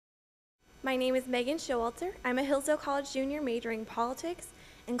My name is Megan Showalter. I'm a Hillsdale College junior majoring politics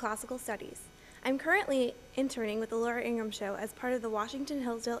and classical studies. I'm currently interning with the Laura Ingraham Show as part of the Washington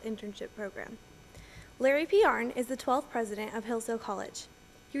Hillsdale Internship Program. Larry P. Arnn is the 12th president of Hillsdale College.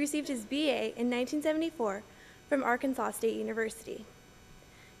 He received his BA in 1974 from Arkansas State University,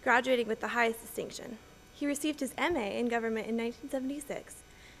 graduating with the highest distinction. He received his MA in government in 1976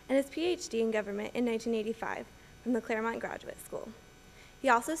 and his PhD in government in 1985 from the Claremont Graduate School. He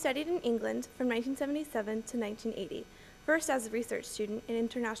also studied in England from 1977 to 1980, first as a research student in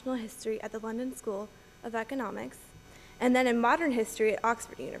international history at the London School of Economics, and then in modern history at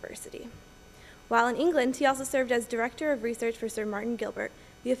Oxford University. While in England, he also served as Director of Research for Sir Martin Gilbert,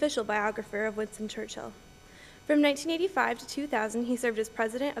 the official biographer of Winston Churchill. From 1985 to 2000, he served as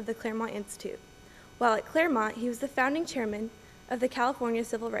president of the Claremont Institute. While at Claremont, he was the founding chairman of the California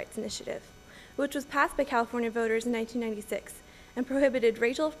Civil Rights Initiative, which was passed by California voters in 1996 and prohibited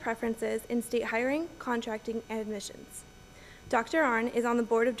racial preferences in state hiring, contracting, and admissions. Dr. Arnn is on the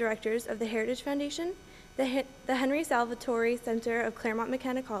board of directors of the Heritage Foundation, the Henry Salvatori Center of Claremont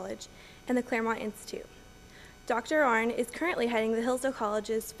McKenna College, and the Claremont Institute. Dr. Arnn is currently heading the Hillsdale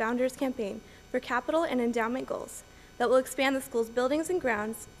College's Founders Campaign for capital and endowment goals that will expand the school's buildings and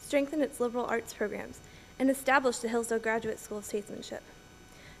grounds, strengthen its liberal arts programs, and establish the Hillsdale Graduate School of Statesmanship.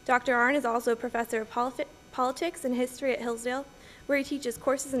 Dr. Arnn is also a professor of politics and history at Hillsdale, where he teaches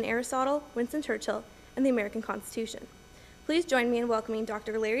courses in Aristotle, Winston Churchill, and the American Constitution. Please join me in welcoming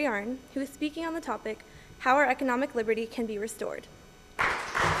Dr. Larry Arnn, who is speaking on the topic, How Our Economic Liberty Can Be Restored.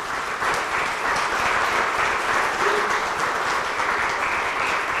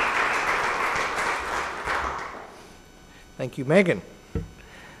 Thank you, Megan.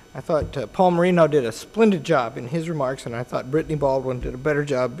 I thought Paul Marino did a splendid job in his remarks, and I thought Brittany Baldwin did a better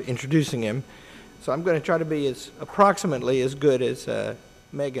job introducing him. So I'm going to try to be as approximately as good as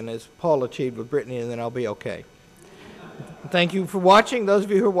Megan as Paul achieved with Brittany, and then I'll be okay. Thank you for watching, those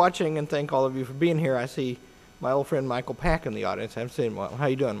of you who are watching, and thank all of you for being here. I see my old friend Michael Pack in the audience. I haven't seen him in a while. How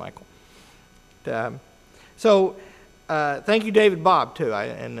you doing, Michael? Thank you, David Bob, too,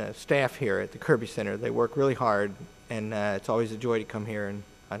 and the staff here at the Kirby Center. They work really hard, and it's always a joy to come here. And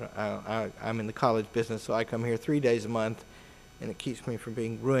I'm in the college business, so I come here 3 days a month, and it keeps me from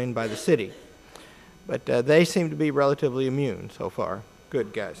being ruined by the city. But they seem to be relatively immune so far.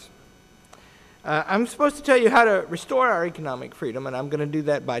 Good, guys. I'm supposed to tell you how to restore our economic freedom, and I'm going to do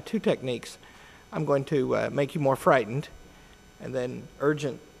that by two techniques. I'm going to make you more frightened, and then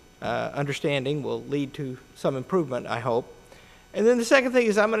urgent understanding will lead to some improvement, I hope. And then the second thing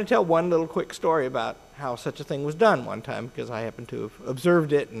is I'm going to tell one little quick story about how such a thing was done one time, because I happen to have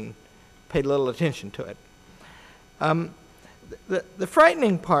observed it and paid little attention to it. The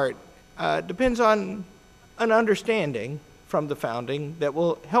frightening part depends on an understanding from the founding that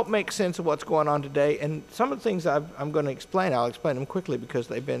will help make sense of what's going on today. And some of the things I'm going to explain, I'll explain them quickly because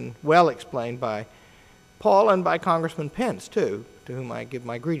they've been well explained by Paul and by Congressman Pence, too, to whom I give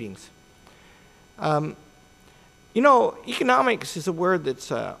my greetings. You know, economics is a word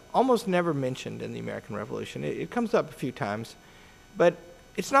that's almost never mentioned in the American Revolution. It comes up a few times, but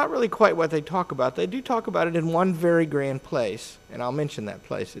it's not really quite what they talk about. They do talk about it in one very grand place, and I'll mention that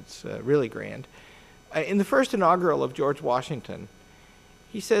place. It's really grand. In the first inaugural of George Washington,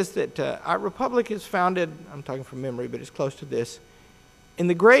 he says that our republic is founded, I'm talking from memory, but it's close to this, in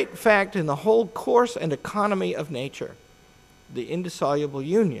the great fact in the whole course and economy of nature, the indissoluble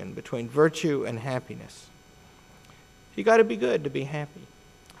union between virtue and happiness. You got to be good to be happy.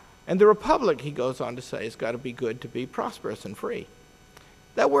 And the republic, he goes on to say, has got to be good to be prosperous and free.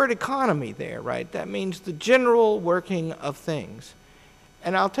 That word economy there, right, that means the general working of things.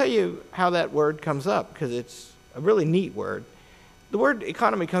 And I'll tell you how that word comes up, because it's a really neat word. The word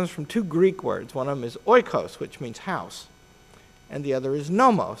economy comes from two Greek words. One of them is oikos, which means house, and the other is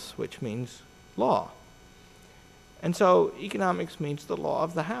nomos, which means law. And so economics means the law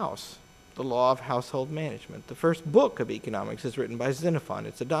of the house, the law of household management. The first book of economics is written by Xenophon.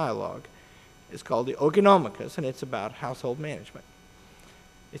 It's a dialogue. It's called the Oikonomicus, and it's about household management.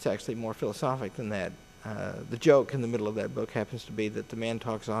 It's actually more philosophic than that. The joke in the middle of that book happens to be that the man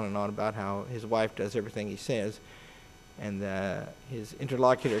talks on and on about how his wife does everything he says, and his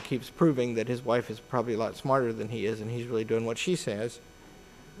interlocutor keeps proving that his wife is probably a lot smarter than he is, and he's really doing what she says.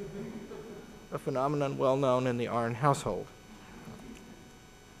 A phenomenon well known in the Arnn household.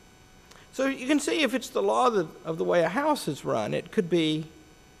 So you can see if it's the law of the way a house is run, it could be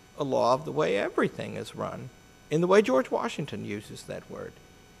a law of the way everything is run, in the way George Washington uses that word.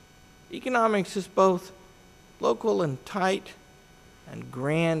 Economics is both local and tight and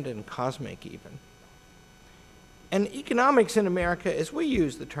grand and cosmic even. And economics in America, as we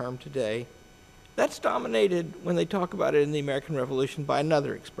use the term today, that's dominated, when they talk about it in the American Revolution, by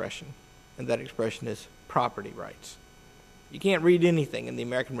another expression, and that expression is property rights. You can't read anything in the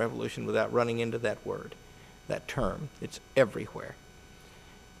American Revolution without running into that word, that term. It's everywhere.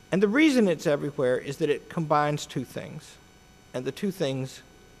 And the reason it's everywhere is that it combines two things, and the two things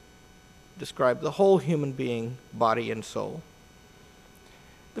describe the whole human being, body and soul.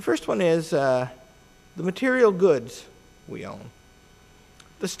 The first one is the material goods we own,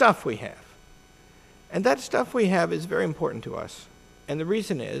 the stuff we have. And that stuff we have is very important to us. And the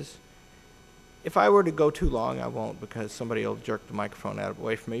reason is, if I were to go too long, I won't because somebody will jerk the microphone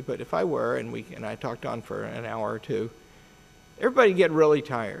away from me, but if I were and I talked on for an hour or two, everybody would get really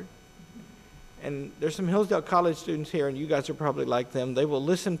tired. And there's some Hillsdale College students here, and you guys are probably like them. They will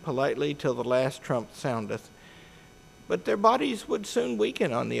listen politely till the last trump soundeth. But their bodies would soon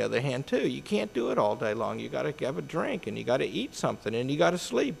weaken, on the other hand, too. You can't do it all day long. You got to have a drink, and you got to eat something, and you got to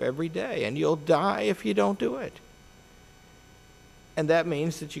sleep every day, and you'll die if you don't do it. And that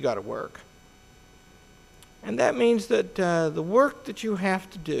means that you got to work. And that means that the work that you have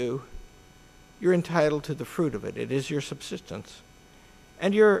to do, you're entitled to the fruit of it. It is your subsistence.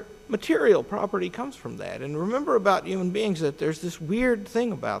 And your material property comes from that. And remember about human beings that there's this weird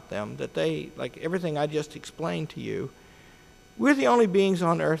thing about them that they, like everything I just explained to you, we're the only beings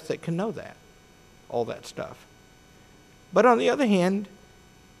on earth that can know that, all that stuff. But on the other hand,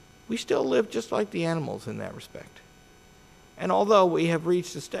 we still live just like the animals in that respect. And although we have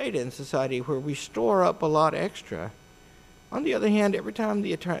reached a state in society where we store up a lot extra, on the other hand, every time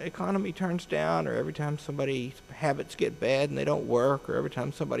the economy turns down, or every time somebody's habits get bad and they don't work, or every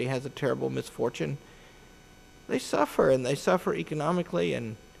time somebody has a terrible misfortune, they suffer, and they suffer economically,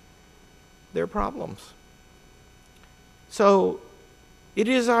 and there are problems. So it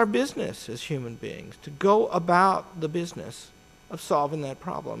is our business as human beings to go about the business of solving that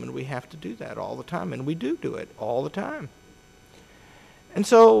problem, and we have to do that all the time, and we do it all the time. And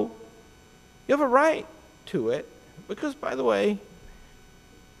so you have a right to it, because, by the way,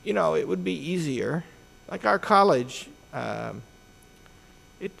 you know, it would be easier. Like our college,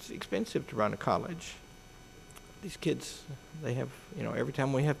 it's expensive to run a college. These kids, they have, you know, every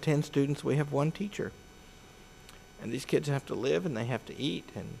time we have 10 students, we have one teacher. And these kids have to live, and they have to eat,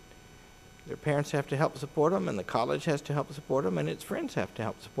 and their parents have to help support them, and the college has to help support them, and its friends have to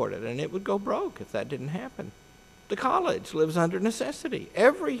help support it. And it would go broke if that didn't happen. The college lives under necessity.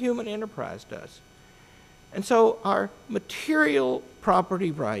 Every human enterprise does. And so our material property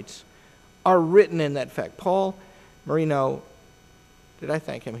rights are written in that fact. Paul Marino, did I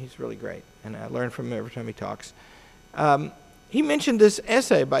thank him? He's really great, and I learn from him every time he talks. He mentioned this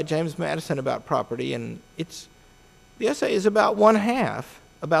essay by James Madison about property, and the essay is about one half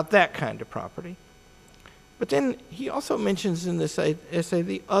about that kind of property. But then he also mentions in this essay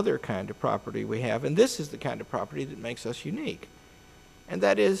the other kind of property we have, and this is the kind of property that makes us unique. And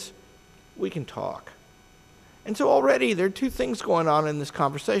that is, we can talk. And so already there are two things going on in this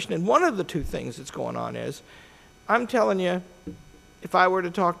conversation, and one of the two things that's going on is, I'm telling you, if I were to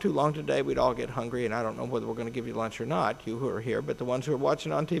talk too long today, we'd all get hungry, and I don't know whether we're going to give you lunch or not, you who are here, but the ones who are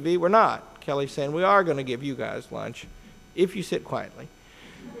watching on TV, we're not. Kelly's saying we are going to give you guys lunch if you sit quietly.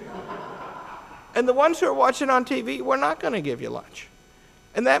 And the ones who are watching on TV, we're not going to give you lunch.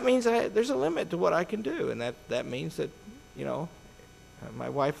 And that means there's a limit to what I can do, and that means that, you know, my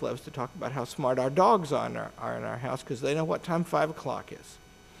wife loves to talk about how smart our dogs are in our house because they know what time 5 o'clock is.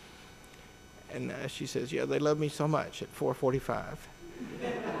 And she says, yeah, they love me so much at 4:45.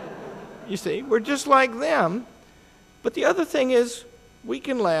 You see, we're just like them. But the other thing is, we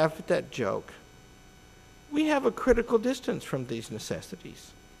can laugh at that joke. We have a critical distance from these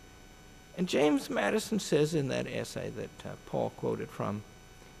necessities. And James Madison says in that essay that Paul quoted from,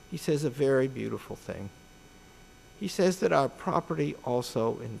 he says a very beautiful thing. He says that our property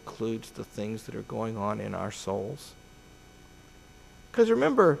also includes the things that are going on in our souls. Because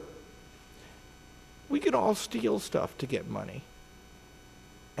remember, we could all steal stuff to get money.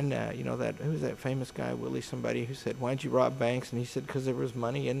 And you know, who's that famous guy, Willie somebody, who said, why'd you rob banks? And he said, because there was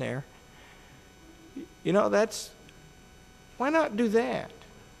money in there. You know, why not do that?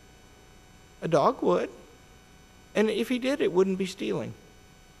 A dog would. And if he did, it wouldn't be stealing.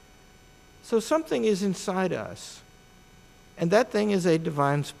 So something is inside us. And that thing is a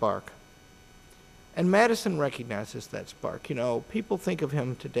divine spark. And Madison recognizes that spark. You know, people think of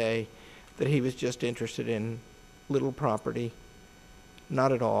him today that he was just interested in little property.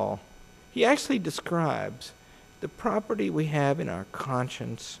 Not at all. He actually describes the property we have in our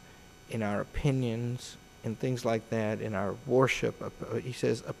conscience, in our opinions, and things like that, in our worship. He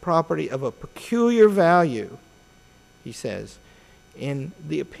says, a property of a peculiar value he says, in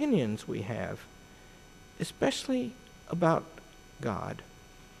the opinions we have, especially about God.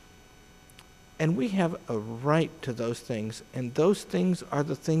 And we have a right to those things, and those things are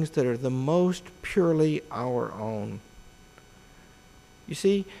the things that are the most purely our own. You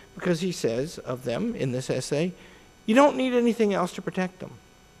see, because he says of them in this essay, you don't need anything else to protect them.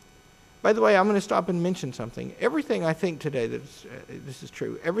 By the way, I'm going to stop and mention something. Everything I think today, this is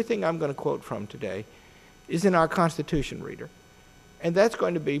true, everything I'm going to quote from today is in our Constitution reader. And that's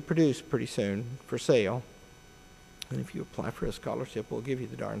going to be produced pretty soon for sale. And if you apply for a scholarship, we'll give you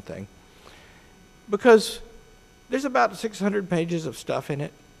the darn thing. Because there's about 600 pages of stuff in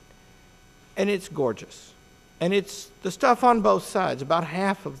it, and it's gorgeous. And it's the stuff on both sides. About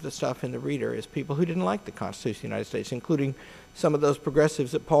half of the stuff in the reader is people who didn't like the Constitution of the United States, including some of those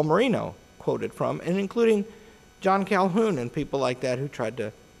progressives that Paul Marino quoted from, and including John Calhoun and people like that who tried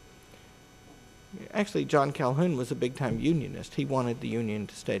to... Actually, John Calhoun was a big-time unionist. He wanted the Union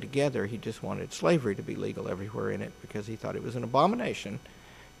to stay together. He just wanted slavery to be legal everywhere in it because he thought it was an abomination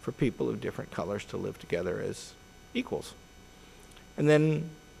for people of different colors to live together as equals. And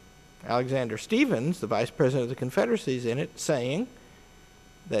then Alexander Stephens, the vice president of the Confederacy, is in it saying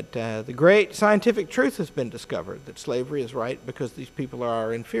that the great scientific truth has been discovered, that slavery is right because these people are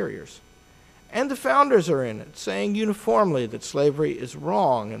our inferiors. And the founders are in it, saying uniformly that slavery is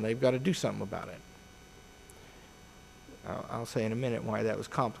wrong and they've got to do something about it. I'll say in a minute why that was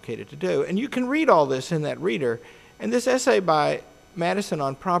complicated to do. And you can read all this in that reader. And this essay by Madison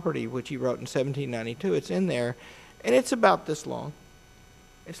on property, which he wrote in 1792, it's in there, and it's about this long.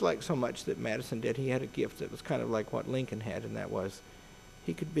 It's like so much that Madison did. He had a gift that was kind of like what Lincoln had, and that was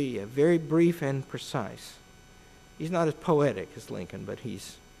he could be very brief and precise. He's not as poetic as Lincoln, but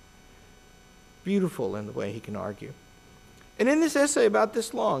he's beautiful in the way he can argue. And in this essay about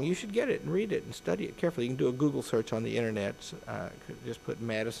this long, you should get it and read it and study it carefully. You can do a Google search on the internet. Just put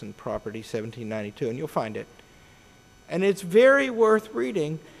Madison Property 1792, and you'll find it. And it's very worth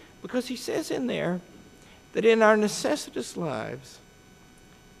reading because he says in there that in our necessitous lives,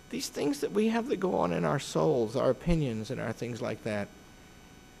 these things that we have that go on in our souls, our opinions and our things like that,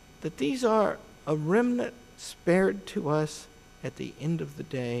 that these are a remnant spared to us at the end of the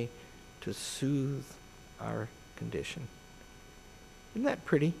day to soothe our condition. Isn't that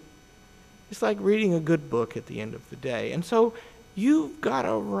pretty? It's like reading a good book at the end of the day. And so you've got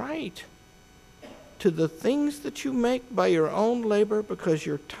a right to the things that you make by your own labor because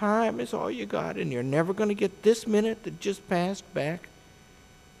your time is all you got and you're never going to get this minute that just passed back.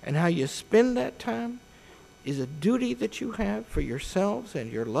 And how you spend that time is a duty that you have for yourselves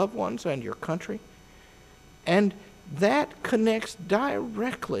and your loved ones and your country. And that connects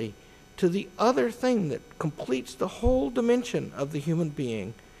directly to the other thing that completes the whole dimension of the human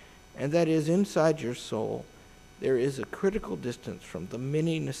being, and that is inside your soul. There is a critical distance from the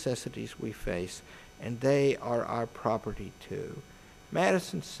many necessities we face, and they are our property too.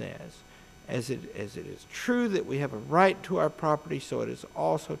 Madison says, as it is true that we have a right to our property, so it is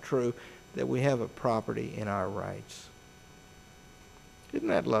also true that we have a property in our rights. Isn't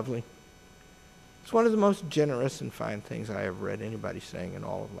that lovely? It's one of the most generous and fine things I have read anybody saying in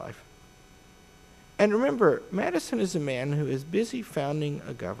all of life. And remember, Madison is a man who is busy founding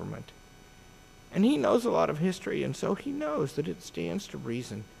a government. And he knows a lot of history, and so he knows that it stands to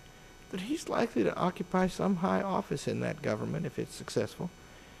reason that he's likely to occupy some high office in that government if it's successful.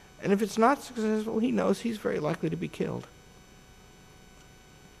 And if it's not successful, he knows he's very likely to be killed.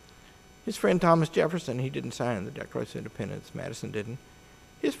 His friend Thomas Jefferson, he didn't sign the Declaration of Independence. Madison didn't.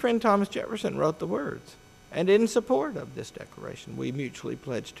 His friend Thomas Jefferson wrote the words. And in support of this declaration, we mutually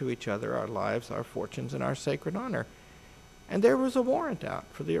pledge to each other our lives, our fortunes, and our sacred honor. And there was a warrant out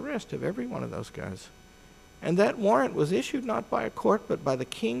for the arrest of every one of those guys. And that warrant was issued not by a court, but by the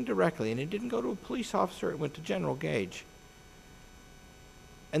king directly. And it didn't go to a police officer, it went to General Gage.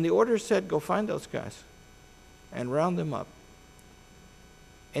 And the order said, go find those guys and round them up.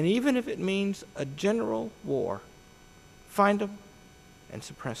 And even if it means a general war, find them and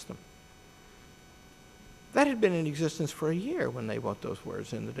suppress them. That had been in existence for a year when they wrote those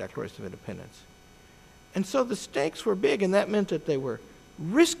words in the Declaration of Independence. And so the stakes were big, and that meant that they were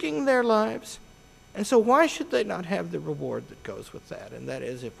risking their lives. And so why should they not have the reward that goes with that? And that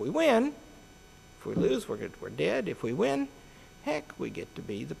is, if we win, if we lose, we're dead. If we win, heck, we get to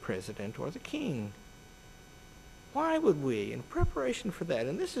be the president or the king. Why would we, in preparation for that,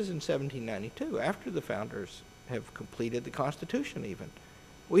 and this is in 1792, after the founders have completed the Constitution even,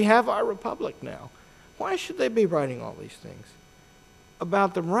 we have our republic now. Why should they be writing all these things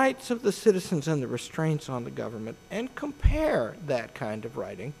about the rights of the citizens and the restraints on the government and compare that kind of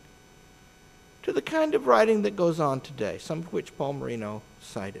writing to the kind of writing that goes on today, some of which Paul Marino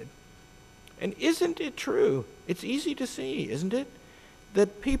cited. And isn't it true? It's easy to see, isn't it,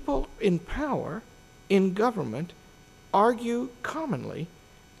 that people in power, in government, argue commonly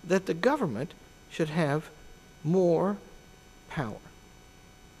that the government should have more power.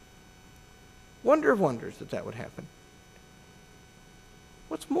 Wonder of wonders that that would happen.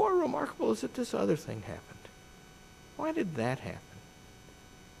 What's more remarkable is that this other thing happened. Why did that happen?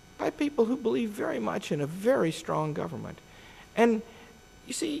 By people who believe very much in a very strong government. And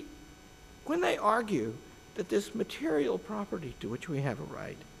you see, when they argue that this material property to which we have a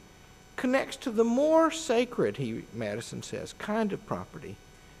right connects to the more sacred, Madison says, kind of property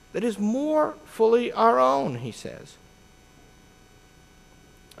that is more fully our own, he says.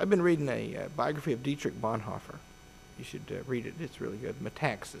 I've been reading a biography of Dietrich Bonhoeffer. You should read it. It's really good.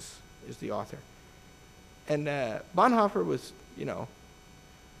 Metaxas is the author. And Bonhoeffer was,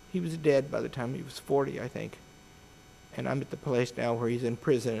 he was dead by the time he was 40, I think. And I'm at the place now where he's in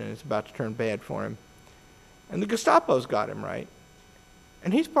prison and it's about to turn bad for him. And the Gestapo's got him, right?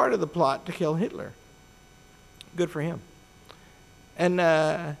 And he's part of the plot to kill Hitler. Good for him. And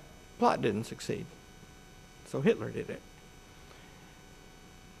plot didn't succeed. So Hitler did it.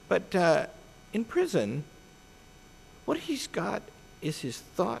 But in prison, what he's got is his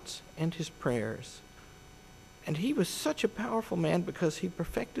thoughts and his prayers. And he was such a powerful man because he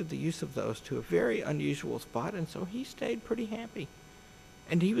perfected the use of those to a very unusual spot, and so he stayed pretty happy.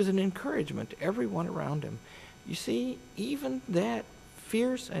 And he was an encouragement to everyone around him. You see, even that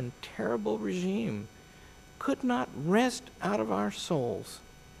fierce and terrible regime could not wrest out of our souls,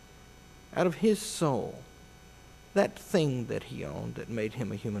 out of his soul, that thing that he owned that made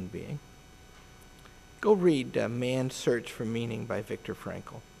him a human being. Go read Man's Search for Meaning by Viktor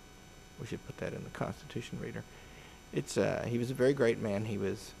Frankl. We should put that in the Constitution reader. He was a very great man.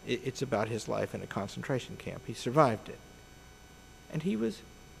 It's about his life in a concentration camp. He survived it. And he was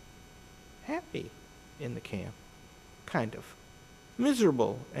happy in the camp, kind of.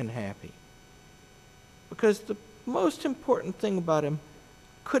 Miserable and happy. Because the most important thing about him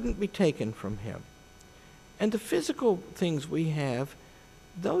couldn't be taken from him. And the physical things we have,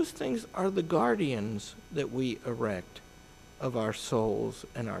 those things are the guardians that we erect of our souls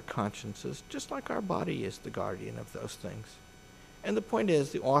and our consciences, just like our body is the guardian of those things. And the point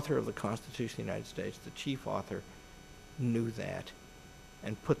is, the author of the Constitution of the United States, the chief author, knew that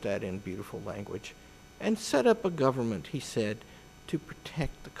and put that in beautiful language and set up a government, he said, to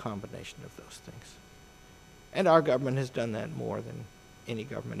protect the combination of those things. And our government has done that more than any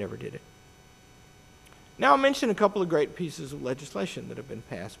government ever did it. Now I'll mention a couple of great pieces of legislation that have been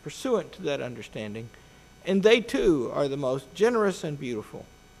passed pursuant to that understanding, and they too are the most generous and beautiful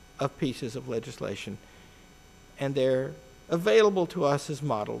of pieces of legislation, and they're available to us as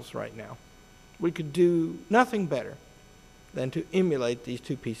models right now. We could do nothing better than to emulate these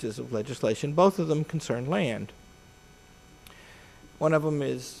two pieces of legislation. Both of them concern land. One of them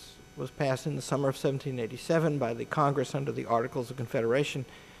was passed in the summer of 1787 by the Congress under the Articles of Confederation.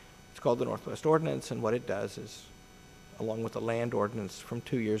 It's called the Northwest Ordinance, and what it does is, along with the land ordinance from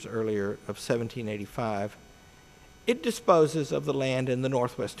 2 years earlier of 1785, it disposes of the land in the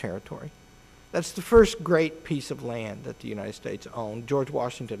Northwest Territory. That's the first great piece of land that the United States owned. George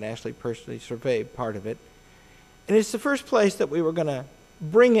Washington actually personally surveyed part of it. And it's the first place that we were going to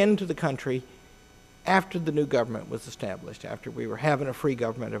bring into the country after the new government was established, after we were having a free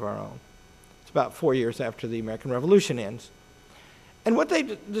government of our own. It's about 4 years after the American Revolution ends. And what they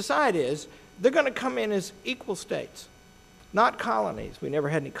decide is they're going to come in as equal states, not colonies. We never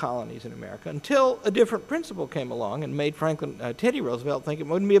had any colonies in America until a different principle came along and made Teddy Roosevelt think it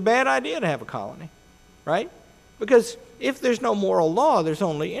wouldn't be a bad idea to have a colony, right? Because if there's no moral law, there's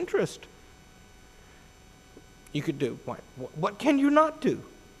only interest. You could do what can you not do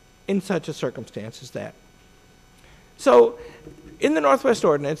in such a circumstance as that? So in the Northwest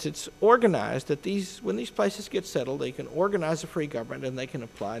Ordinance, it's organized that when these places get settled, they can organize a free government and they can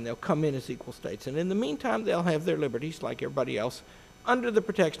apply, and they'll come in as equal states. And in the meantime, they'll have their liberties, like everybody else, under the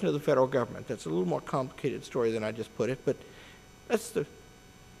protection of the federal government. That's a little more complicated story than I just put it, but that's the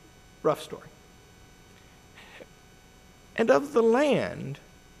rough story. And of the land,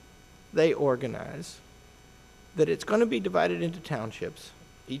 they organize that it's going to be divided into townships,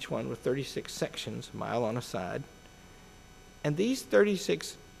 each one with 36 sections, a mile on a side. And these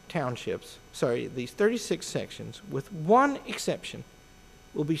 36 sections, with one exception,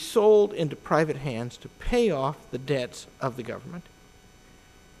 will be sold into private hands to pay off the debts of the government.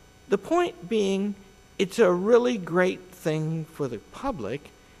 The point being, it's a really great thing for the public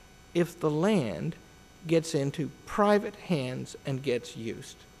if the land gets into private hands and gets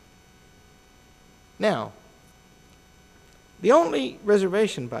used. Now, the only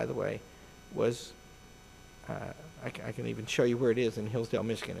reservation, by the way, was, I can even show you where it is in Hillsdale,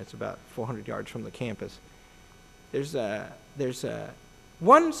 Michigan. It's about 400 yards from the campus. There's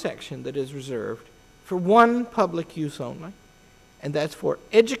one section that is reserved for one public use only, and that's for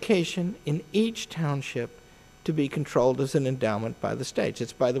education in each township to be controlled as an endowment by the states.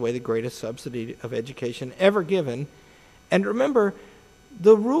 It's, by the way, the greatest subsidy of education ever given. And remember,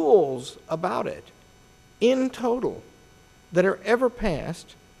 the rules about it in total that are ever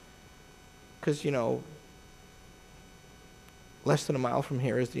passed, because, you know, less than a mile from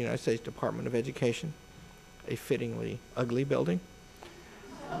here is the United States Department of Education, a fittingly ugly building.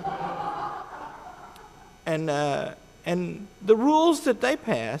 And the rules that they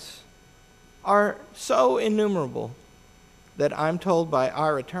pass are so innumerable that I'm told by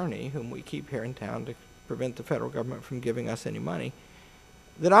our attorney, whom we keep here in town to prevent the federal government from giving us any money,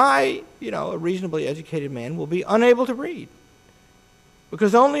 that I, you know, a reasonably educated man, will be unable to read,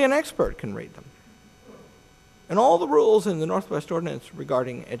 because only an expert can read them. And all the rules in the Northwest Ordinance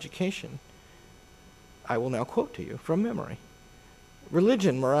regarding education, I will now quote to you from memory.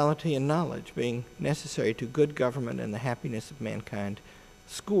 Religion, morality, and knowledge being necessary to good government and the happiness of mankind,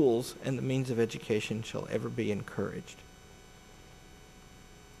 schools and the means of education shall ever be encouraged.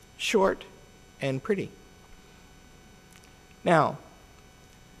 Short and pretty. Now,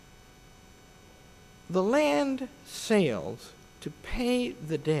 the land sales to pay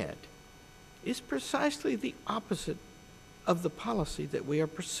the debt is precisely the opposite of the policy that we are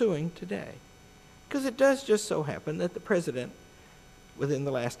pursuing today. Because it does just so happen that the president, within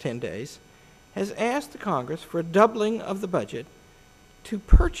the last 10 days, has asked the Congress for a doubling of the budget to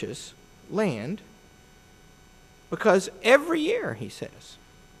purchase land, because every year, he says,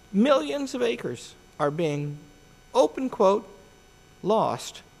 millions of acres are being, open quote,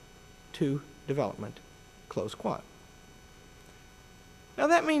 lost to development, close quote. Now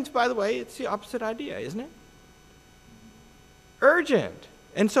that means, by the way, it's the opposite idea, isn't it? Urgent.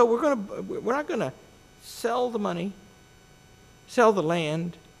 And so we're not going to sell the money, sell the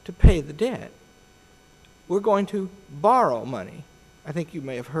land to pay the debt. We're going to borrow money. I think you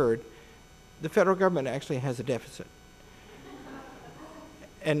may have heard the federal government actually has a deficit.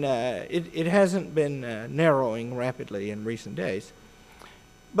 And it hasn't been narrowing rapidly in recent days.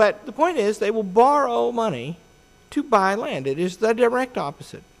 But the point is, they will borrow money to buy land. It is the direct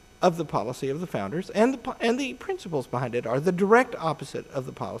opposite of the policy of the founders, and the principles behind it are the direct opposite of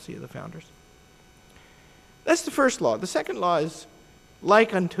the policy of the founders. That's the first law. The second law is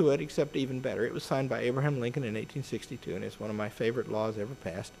like unto it, except even better. It was signed by Abraham Lincoln in 1862, and it's one of my favorite laws ever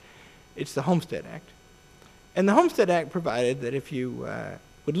passed. It's the Homestead Act. And the Homestead Act provided that if you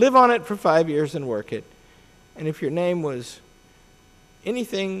would live on it for 5 years and work it, and if your name was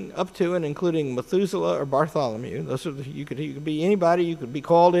anything up to and including Methuselah or Bartholomew, those are you could be anybody, you could be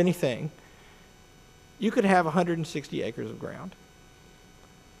called anything, you could have 160 acres of ground.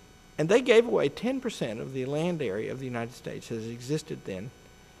 And they gave away 10% of the land area of the United States as it existed then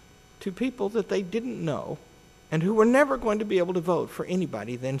to people that they didn't know and who were never going to be able to vote for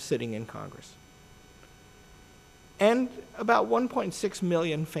anybody then sitting in Congress. And about 1.6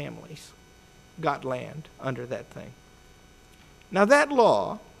 million families got land under that thing. Now that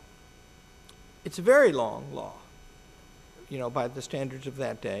law, it's a very long law, you know, by the standards of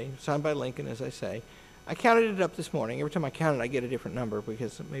that day, signed by Lincoln, as I say. I counted it up this morning. Every time I count it, I get a different number,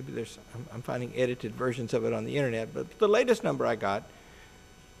 because maybe I'm finding edited versions of it on the internet. But the latest number I got,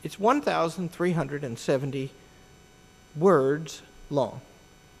 it's 1,370 words long.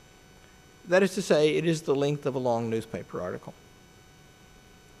 That is to say, it is the length of a long newspaper article.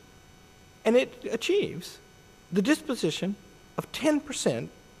 And it achieves the disposition of 10%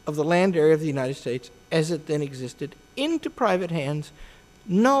 of the land area of the United States as it then existed into private hands,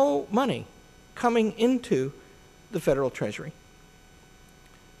 no money coming into the federal treasury.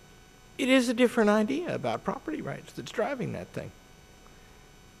 It is a different idea about property rights that's driving that thing.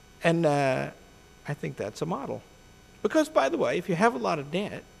 And I think that's a model. Because, by the way, if you have a lot of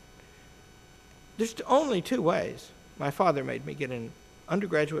debt, there's only two ways. My father made me get an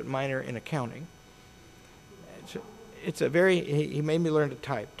undergraduate minor in accounting. He made me learn to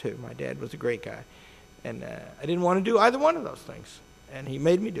type, too. My dad was a great guy. And I didn't want to do either one of those things. And he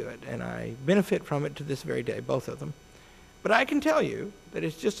made me do it. And I benefit from it to this very day, both of them. But I can tell you that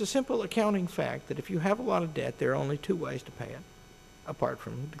it's just a simple accounting fact that if you have a lot of debt, there are only two ways to pay it, apart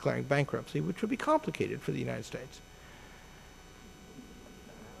from declaring bankruptcy, which would be complicated for the United States.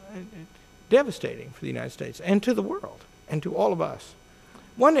 Devastating for the United States and to the world and to all of us.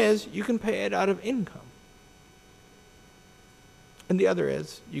 One is you can pay it out of income. And the other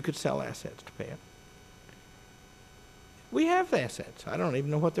is you could sell assets to pay it. We have assets. I don't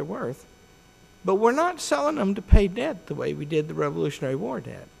even know what they're worth. But we're not selling them to pay debt the way we did the Revolutionary War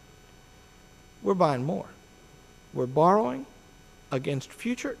debt. We're buying more. We're borrowing against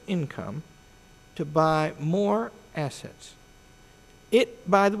future income to buy more assets. It,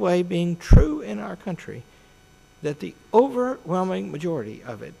 by the way, being true in our country that the overwhelming majority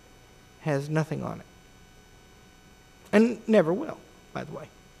of it has nothing on it. And never will, by the way.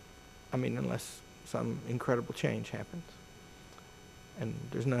 I mean, unless some incredible change happens. And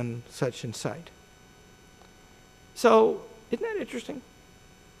there's none such in sight. So, isn't that interesting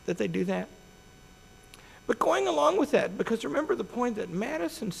that they do that? But going along with that, because remember the point that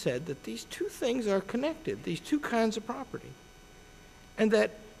Madison said that these two things are connected, these two kinds of property, and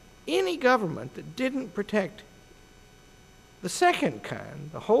that any government that didn't protect the second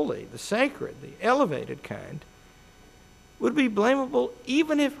kind, the holy, the sacred, the elevated kind, would be blamable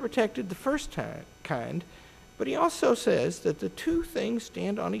even if it protected the first kind. But he also says that the two things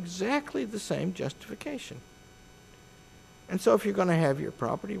stand on exactly the same justification. And so if you're going to have your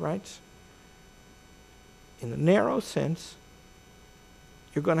property rights, in the narrow sense,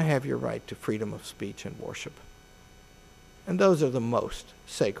 you're going to have your right to freedom of speech and worship. And those are the most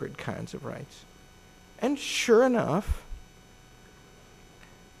sacred kinds of rights. And sure enough,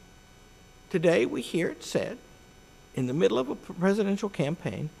 today we hear it said, in the middle of a presidential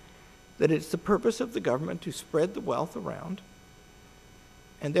campaign, that it's the purpose of the government to spread the wealth around.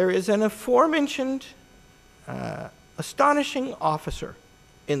 And there is an aforementioned astonishing officer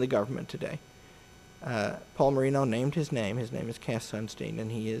in the government today. Paul Marino named his name. His name is Cass Sunstein,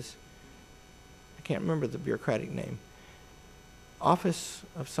 and he is, I can't remember the bureaucratic name, Office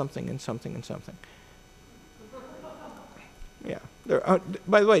of something and something and something. Yeah.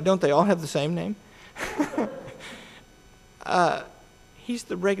 By the way, don't they all have the same name? He's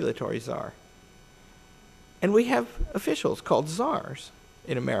the regulatory czar. And we have officials called czars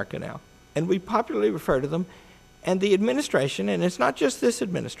in America now. And we popularly refer to them. And the administration, and it's not just this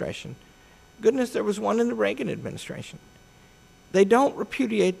administration. Goodness, there was one in the Reagan administration. They don't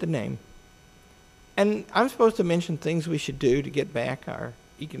repudiate the name. And I'm supposed to mention things we should do to get back our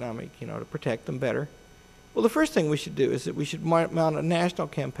economic, to protect them better. Well, the first thing we should do is that we should mount a national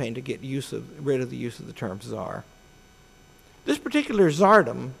campaign to get rid of the use of the term czar. This particular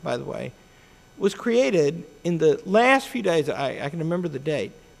czardom, by the way, was created in the last few days. I can remember the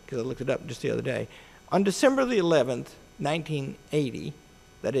date because I looked it up just the other day. On December the 11th, 1980,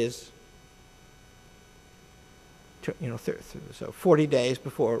 that is, so 40 days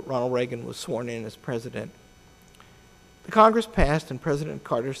before Ronald Reagan was sworn in as president, the Congress passed and President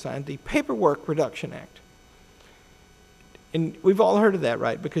Carter signed the Paperwork Reduction Act. And we've all heard of that,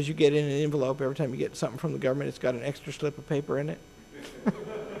 right? Because you get in an envelope every time you get something from the government, it's got an extra slip of paper in it.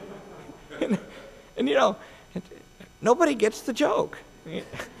 and nobody gets the joke.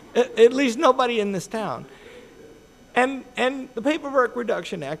 At least nobody in this town. And the Paperwork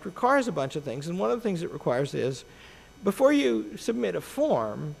Reduction Act requires a bunch of things, and one of the things it requires is, before you submit a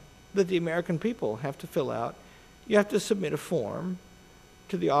form that the American people have to fill out, you have to submit a form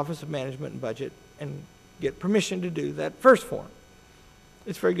to the Office of Management and Budget and get permission to do that first form.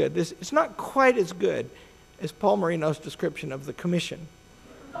 It's very good. It's not quite as good as Paul Marino's description of the commission.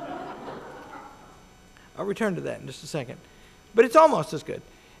 I'll return to that in just a second. But it's almost as good.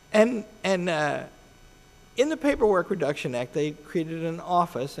 And in the Paperwork Reduction Act, they created an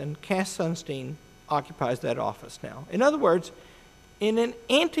office, and Cass Sunstein occupies that office now. In other words, in an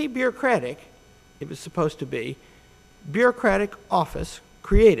anti-bureaucratic, it was supposed to be, bureaucratic office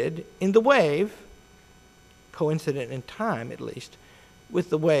created in the wave, coincident in time at least, with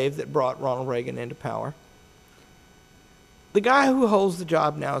the wave that brought Ronald Reagan into power. The guy who holds the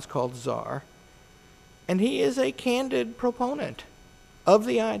job now is called czar, and he is a candid proponent of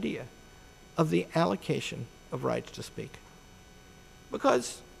the idea of the allocation of rights to speak.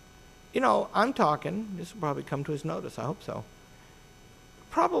 Because, I'm talking, this will probably come to his notice, I hope so.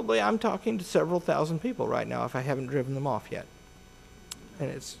 Probably I'm talking to several thousand people right now if I haven't driven them off yet. And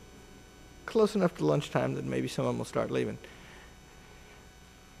it's close enough to lunchtime that maybe some of them will start leaving.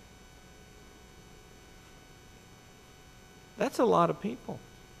 That's a lot of people.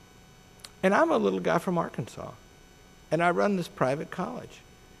 And I'm a little guy from Arkansas. And I run this private college.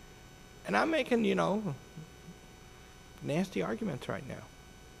 And I'm making, nasty arguments right now.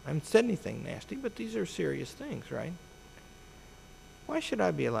 I haven't said anything nasty, but these are serious things, right? Why should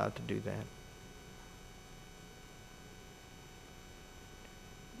I be allowed to do that?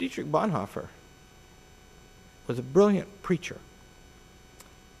 Dietrich Bonhoeffer was a brilliant preacher.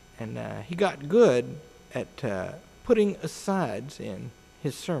 And he got good at putting asides in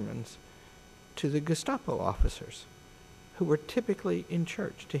his sermons to the Gestapo officers. who were typically in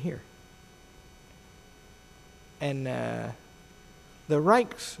church to hear. And the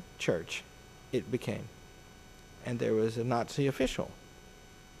Reichschurch it became. And there was a Nazi official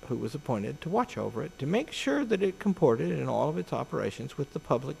who was appointed to watch over it, to make sure that it comported in all of its operations with the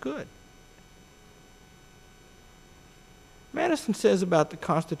public good. Madison says about the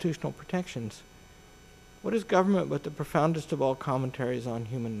constitutional protections, "What is government but the profoundest of all commentaries on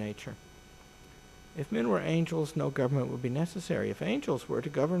human nature? If men were angels, no government would be necessary. If angels were to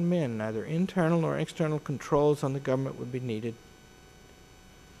govern men, neither internal nor external controls on the government would be needed."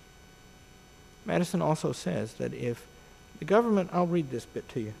 Madison also says that if the government, I'll read this bit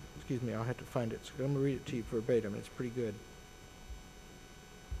to you. Excuse me, I'll have to find it. So I'm going to read it to you verbatim. It's pretty good.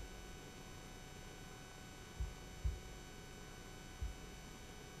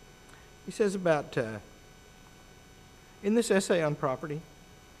 He says about, in this essay on property,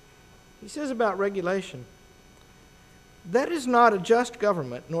 he says about regulation, "That is not a just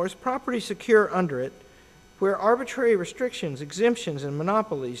government, nor is property secure under it, where arbitrary restrictions, exemptions, and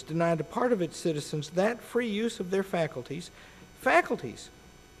monopolies deny to part of its citizens that free use of their faculties." Faculties.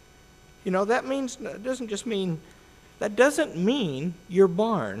 You know, that doesn't mean your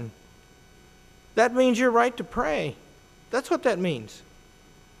barn. That means your right to pray. That's what that means.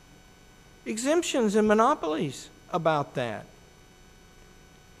 Exemptions and monopolies about that.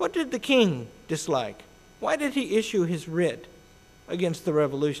 What did the king dislike? Why did he issue his writ against the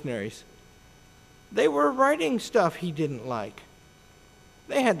revolutionaries? They were writing stuff he didn't like.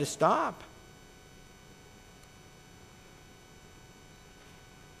 They had to stop.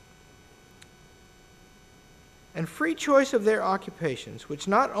 And free choice of their occupations, which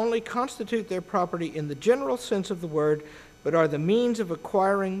not only constitute their property in the general sense of the word, but are the means of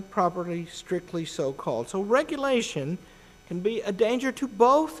acquiring property strictly so called. So regulation can be a danger to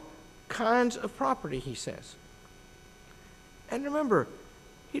both kinds of property, he says. And remember,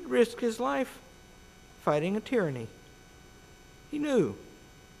 he'd risk his life fighting a tyranny. He knew.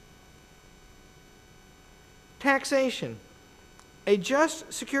 Taxation. A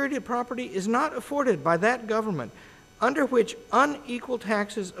just security of property is not afforded by that government under which unequal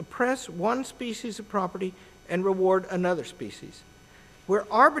taxes oppress one species of property and reward another species, where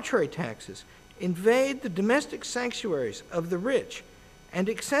arbitrary taxes invade the domestic sanctuaries of the rich and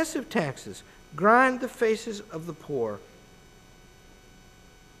excessive taxes grind the faces of the poor.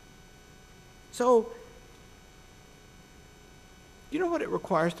 So, you know what it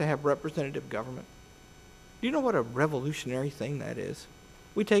requires to have representative government? Do you know what a revolutionary thing that is?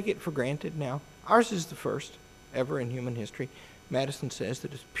 We take it for granted now. Ours is the first ever in human history. Madison says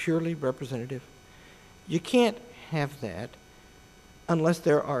that it's purely representative. You can't have that unless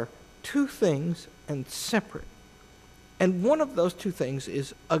there are two things and separate. And one of those two things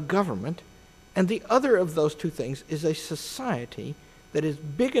is a government, and the other of those two things is a society that is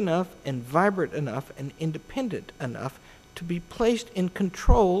big enough and vibrant enough and independent enough to be placed in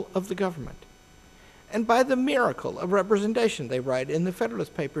control of the government. And by the miracle of representation, they write in the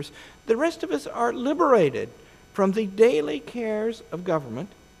Federalist Papers, the rest of us are liberated from the daily cares of government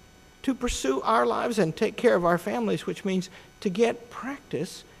to pursue our lives and take care of our families, which means to get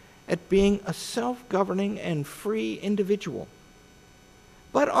practice at being a self-governing and free individual.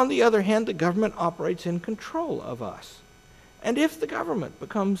 But on the other hand, the government operates in control of us. And if the government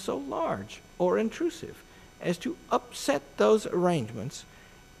becomes so large or intrusive as to upset those arrangements,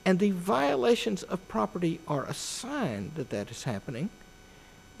 and the violations of property are a sign that that is happening,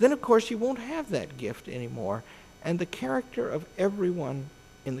 then of course you won't have that gift anymore, and the character of everyone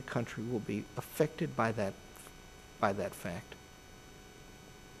in the country will be affected by that fact.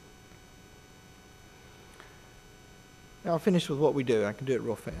 Now I'll finish with what we do. I can do it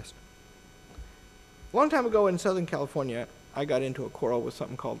real fast. A long time ago in Southern California, I got into a quarrel with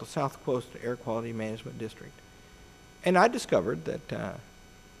something called the South Coast Air Quality Management District. And I discovered that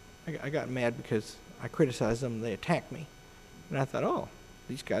I got mad because I criticized them and they attacked me. And I thought, oh,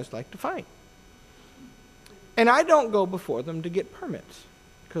 these guys like to fight. And I don't go before them to get permits,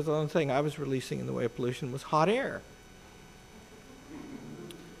 because the only thing I was releasing in the way of pollution was hot air.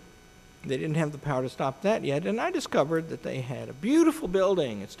 They didn't have the power to stop that yet, and I discovered that they had a beautiful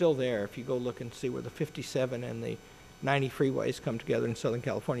building. It's still there. If you go look and see where the 57 and the 90 freeways come together in Southern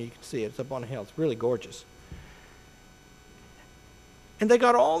California, you can see it. It's up on a hill. It's really gorgeous. And they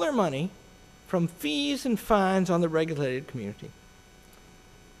got all their money from fees and fines on the regulated community.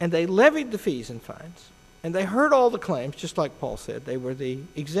 And they levied the fees and fines. And they heard all the claims, just like Paul said. They were the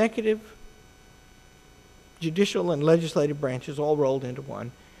executive, judicial, and legislative branches all rolled into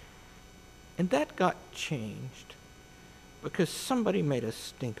one. And that got changed because somebody made a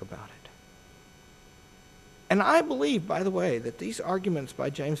stink about it. And I believe, by the way, that these arguments by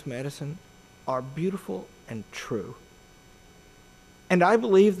James Madison are beautiful and true. And I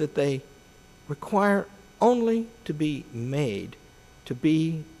believe that they require only to be made to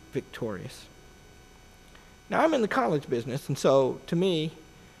be victorious. Now, I'm in the college business, and so to me,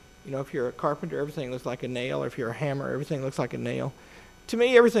 if you're a carpenter, everything looks like a nail, or if you're a hammer, everything looks like a nail. To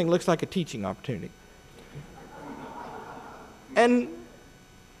me, everything looks like a teaching opportunity. And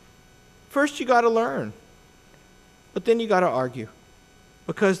first you got to learn, but then you got to argue,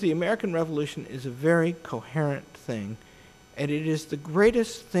 because the American Revolution is a very coherent thing, and it is the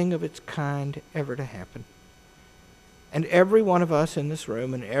greatest thing of its kind ever to happen. And every one of us in this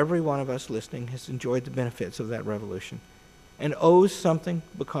room and every one of us listening has enjoyed the benefits of that revolution and owes something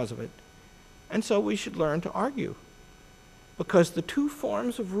because of it. And so we should learn to argue, because the two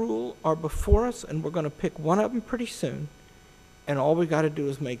forms of rule are before us, and we're going to pick one of them pretty soon. And all we got to do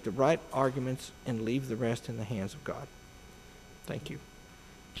is make the right arguments and leave the rest in the hands of God. Thank you.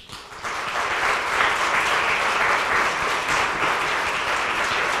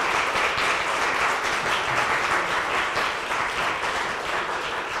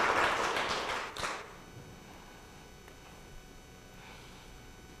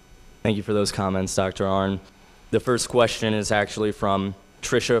 Thank you for those comments, Dr. Arnn. The first question is actually from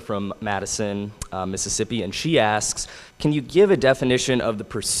Tricia from Madison, Mississippi, and she asks, can you give a definition of the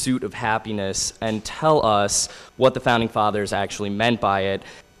pursuit of happiness and tell us what the Founding Fathers actually meant by it,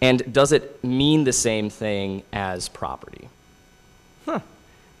 and does it mean the same thing as property?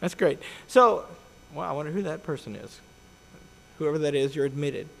 That's great. So, well, I wonder who that person is. Whoever that is, you're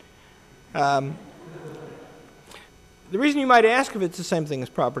admitted. The reason you might ask if it's the same thing as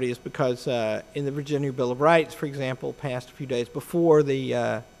property is because in the Virginia Bill of Rights, for example, passed a few days before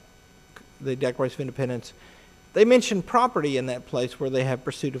the Declaration of Independence, they mention property in that place where they have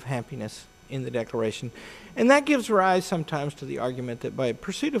pursuit of happiness in the Declaration. And that gives rise sometimes to the argument that by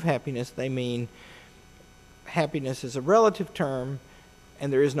pursuit of happiness, they mean happiness is a relative term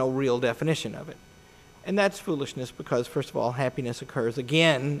and there is no real definition of it. And that's foolishness because, first of all, happiness occurs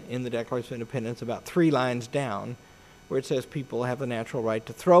again in the Declaration of Independence about 3 lines down, where it says people have the natural right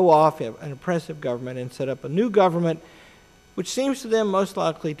to throw off an oppressive government and set up a new government, which seems to them most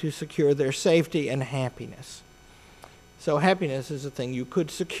likely to secure their safety and happiness. So happiness is a thing you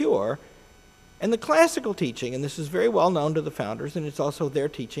could secure. And the classical teaching, and this is very well known to the founders, and it's also their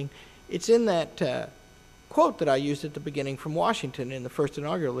teaching, it's in that quote that I used at the beginning from Washington in the first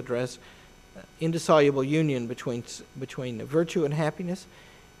inaugural address, indissoluble union between virtue and happiness.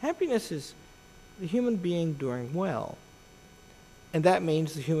 Happiness is the human being doing well. And that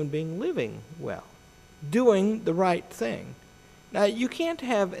means the human being living well, doing the right thing. Now, you can't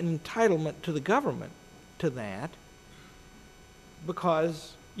have an entitlement to the government to that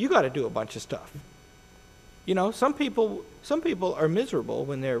because you got to do a bunch of stuff. Some people are miserable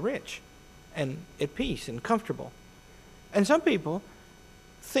when they're rich and at peace and comfortable. And some people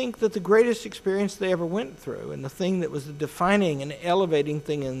think that the greatest experience they ever went through and the thing that was the defining and elevating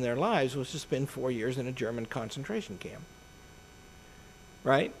thing in their lives was to spend 4 years in a German concentration camp.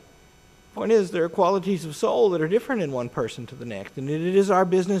 Right? Point is, there are qualities of soul that are different in one person to the next, and it is our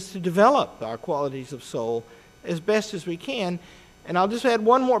business to develop our qualities of soul as best as we can. And I'll just add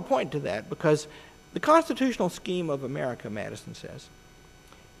one more point to that, because the constitutional scheme of America, Madison says,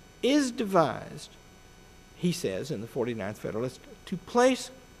 is devised, he says in the 49th Federalist, to place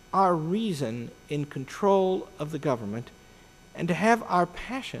our reason in control of the government and to have our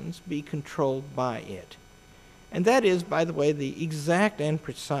passions be controlled by it. And that is, by the way, the exact and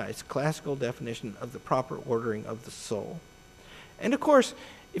precise classical definition of the proper ordering of the soul. And of course,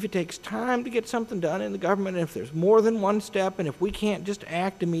 if it takes time to get something done in the government, and if there's more than one step, and if we can't just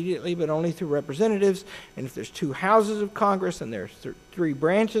act immediately but only through representatives, and if there's 2 houses of Congress and there's 3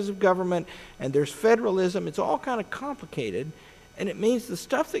 branches of government and there's federalism, it's all kind of complicated, and it means the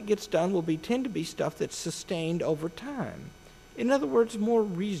stuff that gets done will tend to be stuff that's sustained over time. In other words, more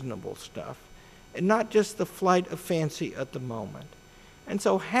reasonable stuff, and not just the flight of fancy at the moment. And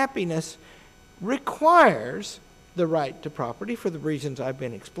so happiness requires the right to property for the reasons I've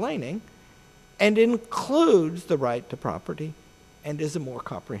been explaining, and includes the right to property, and is a more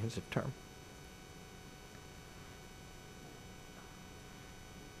comprehensive term.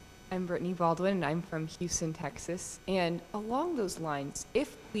 I'm Brittany Baldwin, and I'm from Houston, Texas. And along those lines,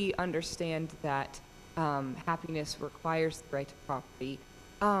 if we understand that happiness requires the right to property,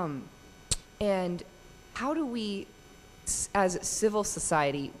 and how do we, as civil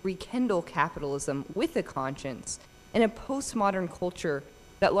society, rekindle capitalism with a conscience in a postmodern culture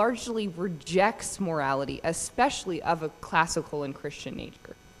that largely rejects morality, especially of a classical and Christian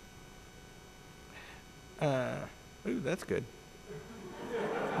nature? Ooh, that's good.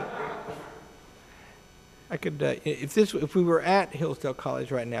 I could, if we were at Hillsdale College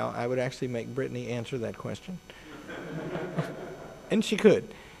right now, I would actually make Brittany answer that question. And she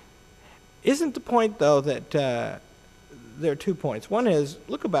could. Isn't the point, though, that there are 2 points? One is,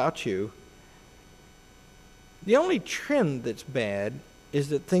 look about you. The only trend that's bad is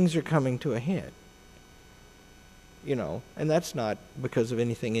that things are coming to a head. You know, and that's not because of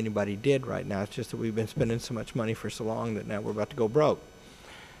anything anybody did right now. It's just that we've been spending so much money for so long that now we're about to go broke.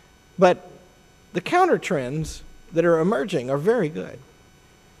 But the counter trends that are emerging are very good.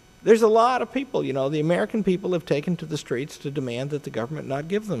 There's a lot of people, you know, the American people have taken to the streets to demand that the government not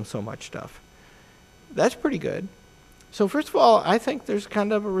give them so much stuff. That's pretty good. So first of all, I think there's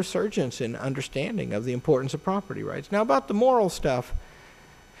kind of a resurgence in understanding of the importance of property rights. Now about the moral stuff,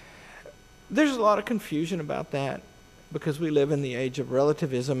 there's a lot of confusion about that because we live in the age of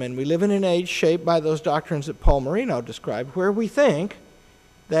relativism, and we live in an age shaped by those doctrines that Paul Marino described, where we think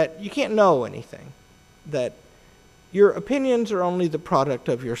that you can't know anything, that your opinions are only the product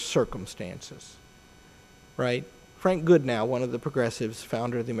of your circumstances, right? Frank Goodnow, one of the progressives,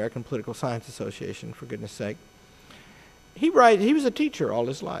 founder of the American Political Science Association, for goodness sake, he was a teacher all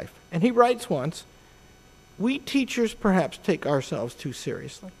his life, and he writes once, "We teachers perhaps take ourselves too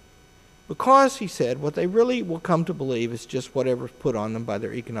seriously. Because," he said, "what they really will come to believe is just whatever's put on them by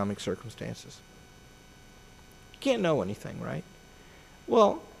their economic circumstances." You can't know anything, right?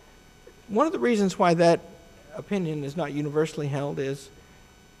 Well, one of the reasons why that opinion is not universally held is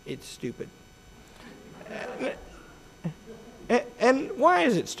it's stupid. And why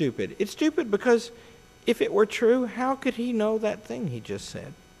is it stupid? It's stupid because if it were true, how could he know that thing he just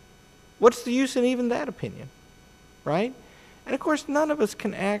said? What's the use in even that opinion, right? And of course, none of us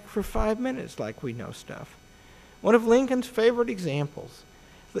can act for 5 minutes like we know stuff. One of Lincoln's favorite examples,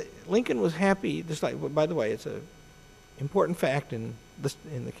 Lincoln was happy, just like, by the way, it's an important fact in the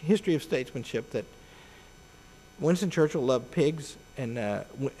history of statesmanship that Winston Churchill loved pigs, and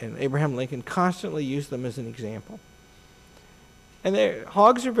Abraham Lincoln constantly used them as an example. And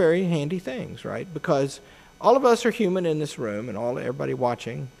hogs are very handy things, right? Because all of us are human in this room, and everybody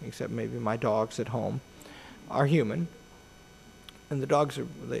watching, except maybe my dogs at home, are human. And the dogs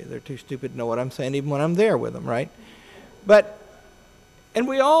they're too stupid to know what I'm saying even when I'm there with them, right? And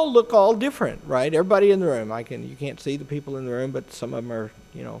we all look all different, right? Everybody in the room, you can't see the people in the room, but some of them are,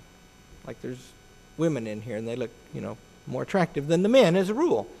 you know, like there's women in here, and they look, you know, more attractive than the men as a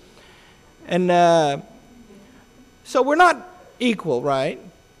rule. And so we're not equal, right?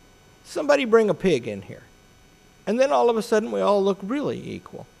 Somebody bring a pig in here. And then all of a sudden we all look really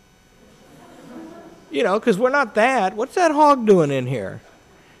equal. You know, because we're not that. What's that hog doing in here?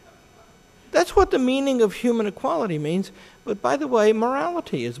 That's what the meaning of human equality means. But by the way,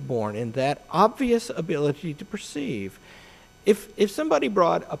 morality is born in that obvious ability to perceive. If somebody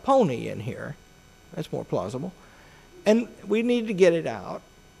brought a pony in here, that's more plausible, and we need to get it out,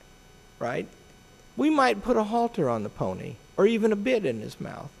 right? We might put a halter on the pony or even a bit in his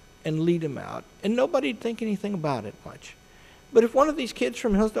mouth and lead him out, and nobody'd think anything about it much. But if one of these kids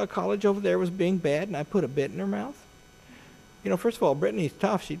from Hillsdale College over there was being bad and I put a bit in her mouth, you know, first of all, Brittany's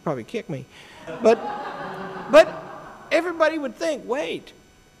tough. She'd probably kick me. But everybody would think, wait,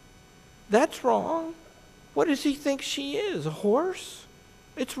 that's wrong. What does he think she is, a horse?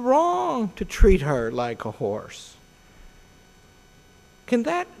 It's wrong to treat her like a horse. Can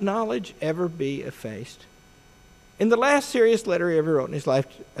that knowledge ever be effaced? In the last serious letter he ever wrote in his life,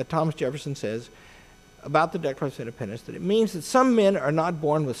 Thomas Jefferson says about the Declaration of Independence that it means that some men are not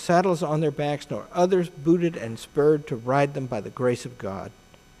born with saddles on their backs, nor others booted and spurred to ride them by the grace of God.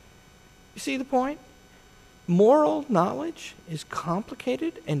 You see the point? Moral knowledge is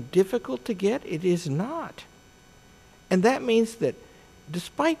complicated and difficult to get. It is not. And that means that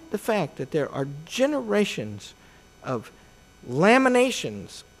despite the fact that there are generations of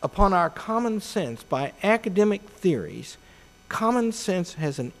laminations upon our common sense by academic theories, common sense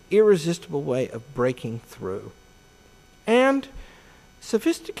has an irresistible way of breaking through. And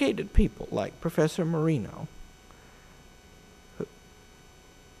sophisticated people like Professor Marino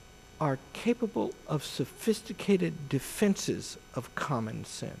are capable of sophisticated defenses of common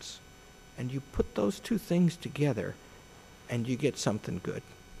sense. And you put those two things together and you get something good.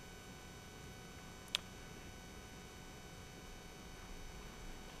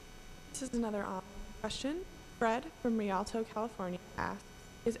 This is another question. Fred from Rialto, California asks,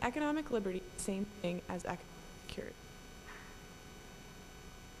 is economic liberty the same thing as economic security?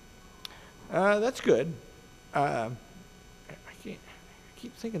 That's good. I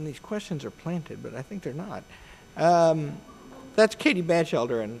keep thinking these questions are planted, but I think they're not. That's Katie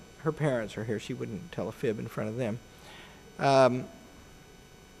Batchelder, and her parents are here. She wouldn't tell a fib in front of them.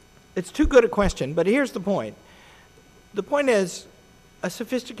 It's too good a question, but here's the point. The point is, a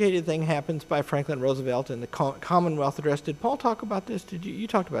sophisticated thing happens by Franklin Roosevelt in the Commonwealth Address. Did Paul talk about this? You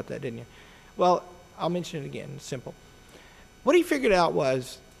talked about that, didn't you? Well, I'll mention it again. It's simple. What he figured out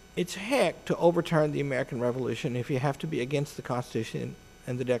was, it's heck to overturn the American Revolution if you have to be against the Constitution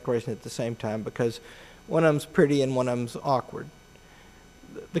and the Declaration at the same time, because one of them's pretty and one of them's awkward.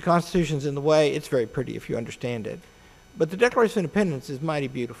 The Constitution's in the way. It's very pretty if you understand it. But the Declaration of Independence is mighty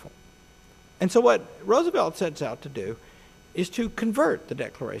beautiful. And so what Roosevelt sets out to do is to convert the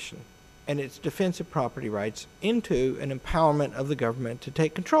Declaration and its defense of property rights into an empowerment of the government to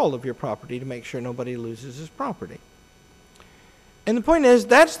take control of your property to make sure nobody loses his property. And the point is,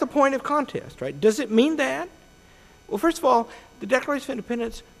 that's the point of contest, right? Does it mean that? Well, first of all, the Declaration of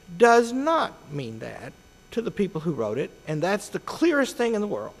Independence does not mean that to the people who wrote it, and that's the clearest thing in the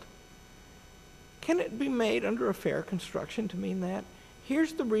world. Can it be made under a fair construction to mean that?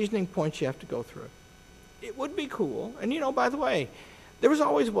 Here's the reasoning points you have to go through. It would be cool, and by the way, there was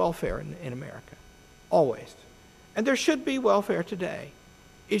always welfare in America, always. And there should be welfare today.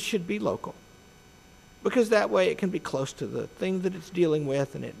 It should be local, because that way it can be close to the thing that it's dealing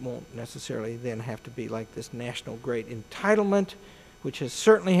with, and it won't necessarily then have to be like this national great entitlement, which has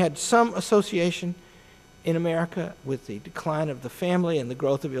certainly had some association in America with the decline of the family and the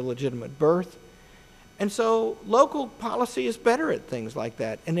growth of illegitimate birth. And so local policy is better at things like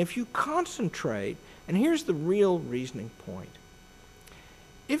that. And if you concentrate, and here's the real reasoning point,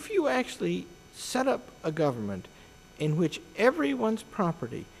 if you actually set up a government in which everyone's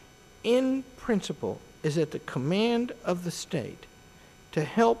property, in principle, is at the command of the state to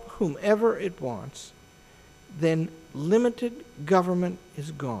help whomever it wants, then limited government is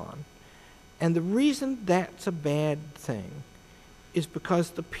gone. And the reason that's a bad thing is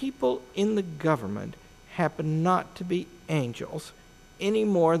because the people in the government happen not to be angels any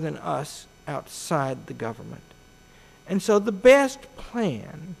more than us outside the government. And so the best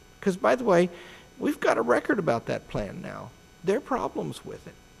plan, because by the way, we've got a record about that plan now. There are problems with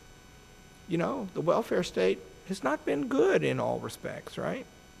it. The welfare state has not been good in all respects, right?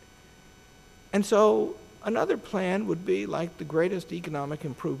 And so another plan would be like the greatest economic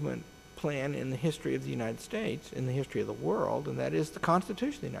improvement plan in the history of the United States, in the history of the world, and that is the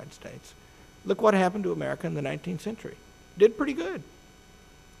Constitution of the United States. Look what happened to America in the 19th century. Did pretty good.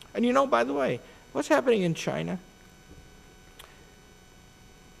 And by the way, what's happening in China?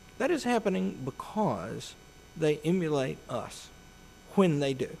 That is happening because they emulate us when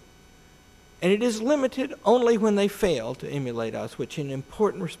they do. And it is limited only when they fail to emulate us, which in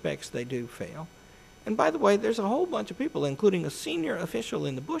important respects they do fail. And by the way, there's a whole bunch of people, including a senior official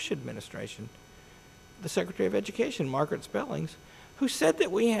in the Bush administration, the Secretary of Education, Margaret Spellings, who said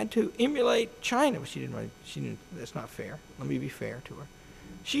that we had to emulate China. She didn't, that's not fair. Let me be fair to her.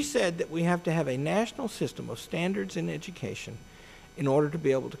 She said that we have to have a national system of standards in education in order to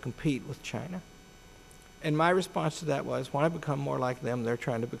be able to compete with China. And my response to that was, when I become more like them, they're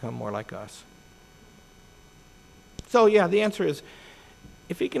trying to become more like us. So yeah, the answer is,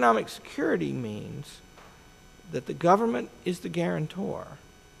 if economic security means that the government is the guarantor,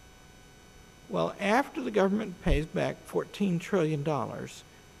 well, after the government pays back $14 trillion,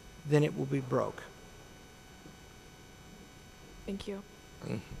 then it will be broke. Thank you.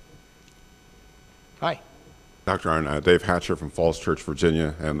 Mm-hmm. Hi. Dr. Arnn, Dave Hatcher from Falls Church,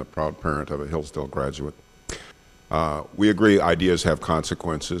 Virginia, and the proud parent of a Hillsdale graduate. We agree ideas have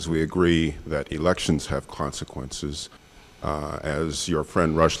consequences. We agree that elections have consequences. As your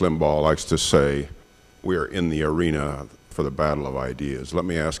friend Rush Limbaugh likes to say, we are in the arena for the battle of ideas. Let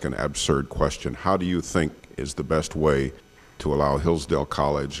me ask an absurd question. How do you think is the best way to allow Hillsdale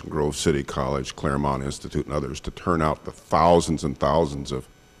College, Grove City College, Claremont Institute, and others to turn out the thousands and thousands of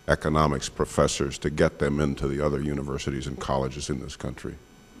economics professors to get them into the other universities and colleges in this country?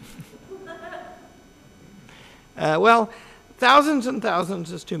 Well, thousands and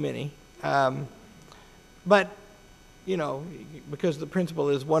thousands is too many. But, because the principle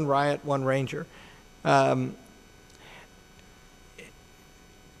is one riot, one ranger.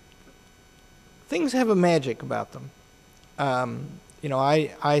 Things have a magic about them. He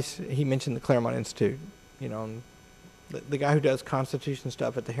mentioned the Claremont Institute, and the guy who does Constitution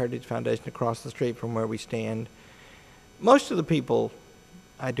stuff at the Heritage Foundation across the street from where we stand. Most of the people,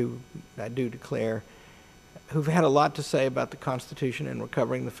 I do declare, who've had a lot to say about the Constitution and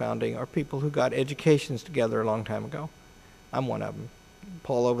recovering the founding are people who got educations together a long time ago. I'm one of them.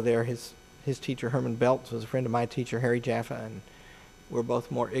 Paul over there, his teacher Herman Belts was a friend of my teacher Harry Jaffa, and we're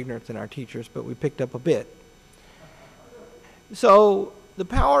both more ignorant than our teachers, but we picked up a bit. So the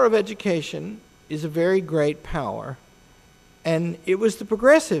power of education is a very great power, and it was the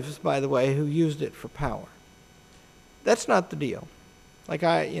progressives, by the way, who used it for power. That's not the deal. Like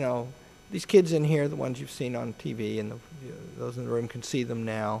these kids in here, the ones you've seen on TV, and those in the room can see them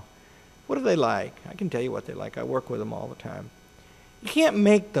now. What do they like? I can tell you what they like. I work with them all the time. You can't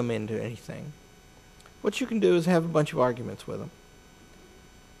make them into anything. What you can do is have a bunch of arguments with them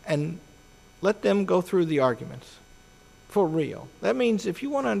and let them go through the arguments for real. That means if you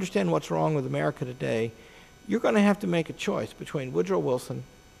want to understand what's wrong with America today, you're going to have to make a choice between Woodrow Wilson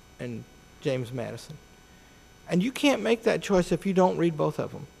and James Madison. And you can't make that choice if you don't read both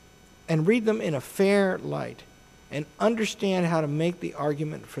of them and read them in a fair light and understand how to make the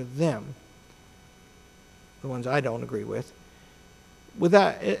argument for them, the ones I don't agree with,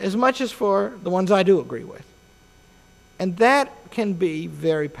 without, as much as for the ones I do agree with. And that can be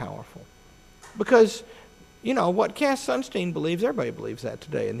very powerful. Because, what Cass Sunstein believes, everybody believes that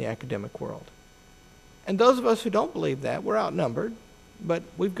today in the academic world. And those of us who don't believe that, we're outnumbered, but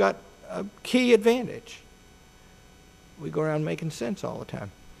we've got a key advantage. We go around making sense all the time.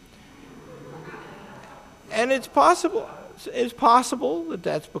 And it's possible that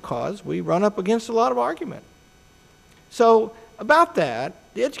that's because we run up against a lot of argument. So about that,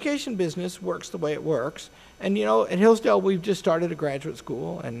 the education business works the way it works. And at Hillsdale, we've just started a graduate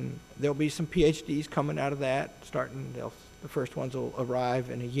school, and there'll be some PhDs coming out of that, starting, the first ones will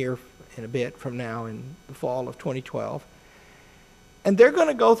arrive in a year and a bit from now in the fall of 2012. And they're going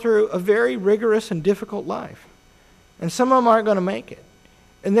to go through a very rigorous and difficult life. And some of them aren't going to make it.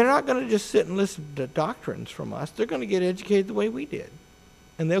 And they're not going to just sit and listen to doctrines from us. They're going to get educated the way we did.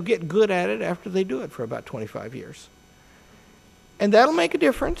 And they'll get good at it after they do it for about 25 years. And that'll make a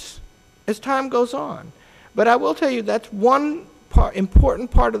difference as time goes on. But I will tell you that's one important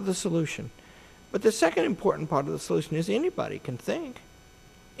part of the solution. But the second important part of the solution is anybody can think.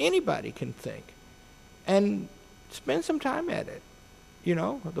 Anybody can think. And spend some time at it.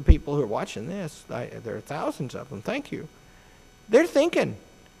 The people who are watching this, there are thousands of them, thank you. They're thinking.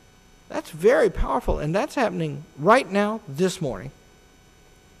 That's very powerful, and that's happening right now, this morning.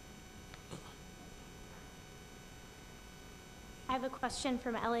 I have a question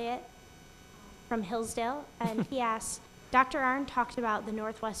from Elliot from Hillsdale, and he asks, Dr. Arnn talked about the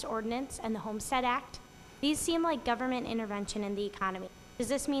Northwest Ordinance and the Homestead Act. These seem like government intervention in the economy. Does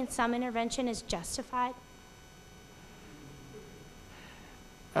this mean some intervention is justified?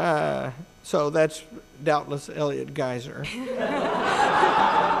 So that's doubtless Elliot Geiser.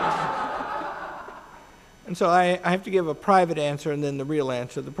 And so I have to give a private answer and then the real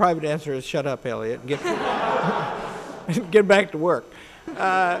answer. The private answer is shut up, Elliot, and get back to work.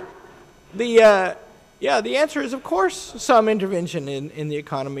 The answer is, of course, some intervention in the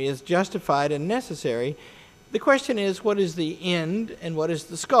economy is justified and necessary. The question is, what is the end and what is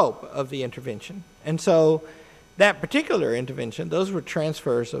the scope of the intervention? And so that particular intervention, those were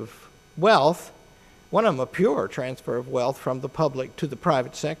transfers of wealth, one of them a pure transfer of wealth from the public to the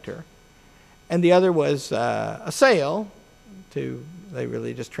private sector, and the other was a sale they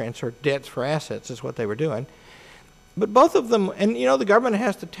really just transferred debts for assets is what they were doing. But both of them, and the government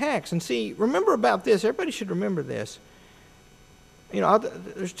has to tax. And see, remember about this, everybody should remember this.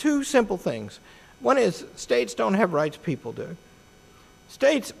 There's two simple things. One is states don't have rights, people do.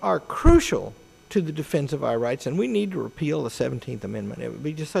 States are crucial to the defense of our rights, and we need to repeal the 17th Amendment. It would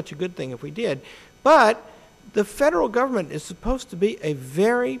be just such a good thing if we did. But the federal government is supposed to be a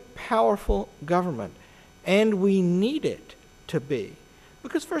very powerful government, and we need it to be.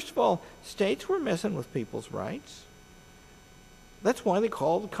 Because first of all, states were messing with people's rights. That's why they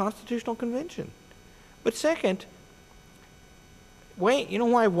call the Constitutional Convention. But second, you know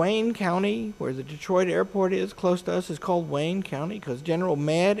why Wayne County, where the Detroit airport is close to us, is called Wayne County? Because General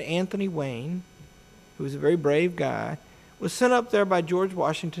Mad Anthony Wayne, who was a very brave guy, was sent up there by George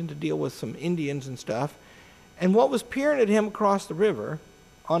Washington to deal with some Indians and stuff. And what was peering at him across the river,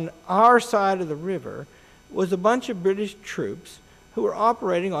 on our side of the river, was a bunch of British troops who were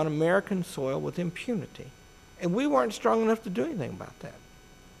operating on American soil with impunity. And we weren't strong enough to do anything about that.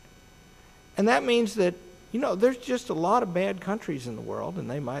 And that means that, there's just a lot of bad countries in the world, and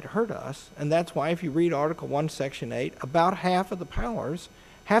they might hurt us. And that's why if you read Article 1, Section 8, about half of the powers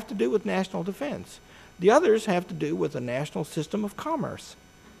have to do with national defense. The others have to do with a national system of commerce.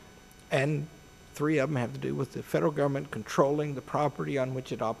 And 3 of them have to do with the federal government controlling the property on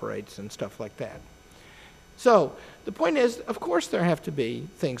which it operates and stuff like that. So the point is, of course there have to be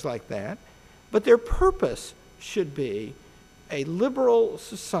things like that, but their purpose should be a liberal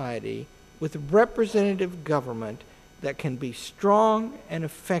society with representative government that can be strong and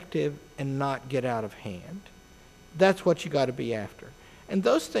effective and not get out of hand. That's what you got to be after. And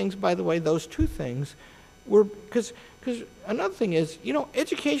those things, by the way, those two things were, because another thing is,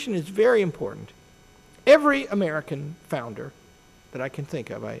 education is very important. Every American founder that I can think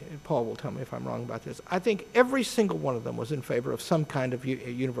of, Paul will tell me if I'm wrong about this, I think every single one of them was in favor of some kind of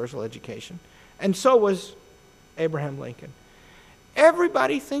universal education. And so was Abraham Lincoln.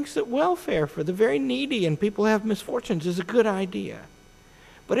 Everybody thinks that welfare for the very needy and people who have misfortunes is a good idea.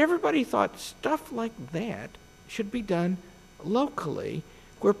 But everybody thought stuff like that should be done locally,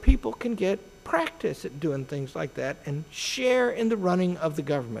 where people can get practice at doing things like that and share in the running of the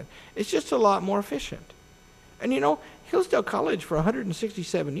government. It's just a lot more efficient. And Hillsdale College for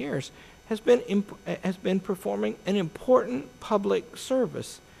 167 years has been performing an important public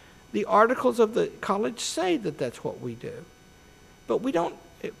service. The articles of the college say that that's what we do.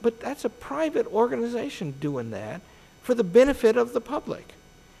 But that's a private organization doing that for the benefit of the public.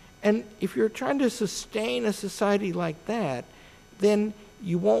 And if you're trying to sustain a society like that, then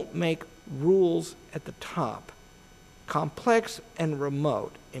you won't make rules at the top, complex and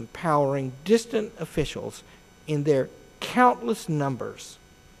remote, empowering distant officials in their countless numbers.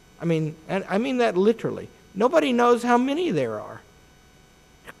 And I mean that literally. Nobody knows how many there are,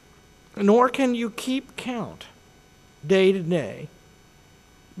 nor can you keep count day to day.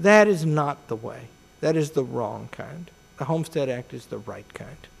 That is not the way. That is the wrong kind. The Homestead Act is the right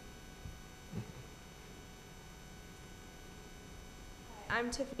kind. I'm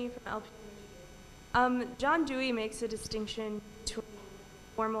Tiffany from LP. John Dewey makes a distinction between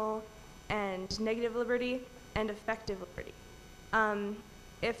formal and negative liberty and effective liberty.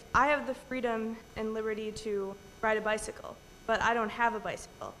 If I have the freedom and liberty to ride a bicycle, but I don't have a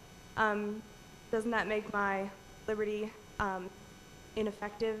bicycle, doesn't that make my liberty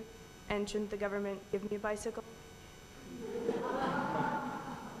ineffective? And shouldn't the government give me a bicycle?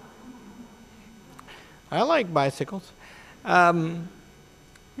 I like bicycles.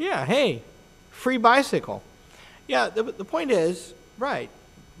 Yeah, hey, free bicycle. Yeah, the point is, right,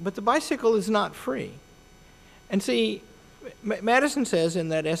 but the bicycle is not free. And see, Madison says in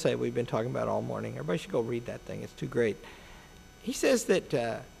that essay we've been talking about all morning, everybody should go read that thing, it's too great. He says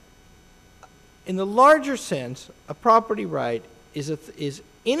that in the larger sense, a property right is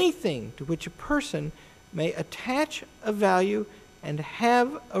anything to which a person may attach a value and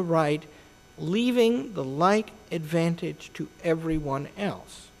have a right, leaving the like advantage to everyone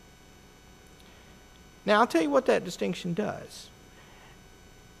else. Now, I'll tell you what that distinction does.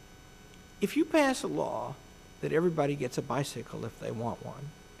 If you pass a law that everybody gets a bicycle if they want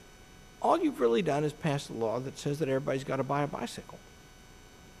one, all you've really done is pass a law that says that everybody's got to buy a bicycle.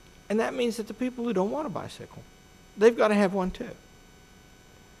 And that means that the people who don't want a bicycle, they've got to have one too.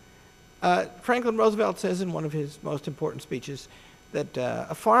 Franklin Roosevelt says in one of his most important speeches that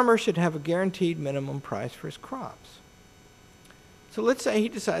a farmer should have a guaranteed minimum price for his crops. So let's say he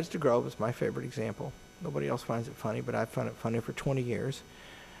decides to grow, it's my favorite example. Nobody else finds it funny, but I've found it funny for 20 years.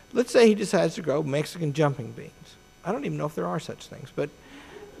 Let's say he decides to grow Mexican jumping beans. I don't even know if there are such things, but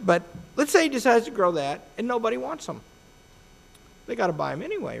let's say he decides to grow that and nobody wants them. They got to buy them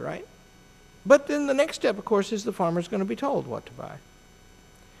anyway, right? But then the next step, of course, is the farmer's going to be told what to buy.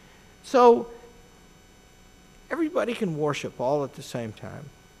 So everybody can worship all at the same time,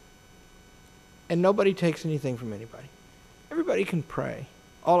 and nobody takes anything from anybody. Everybody can pray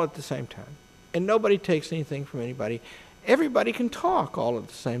all at the same time, and nobody takes anything from anybody. Everybody can talk all at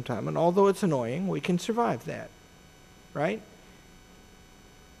the same time, and although it's annoying, we can survive that, right?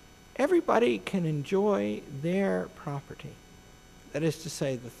 Everybody can enjoy their property. That is to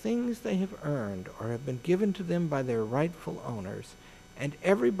say, the things they have earned or have been given to them by their rightful owners, and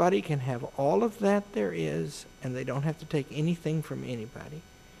everybody can have all of that there is, and they don't have to take anything from anybody.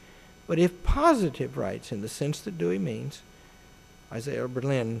 But if positive rights, in the sense that Dewey means, Isaiah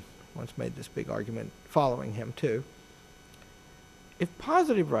Berlin once made this big argument following him too, if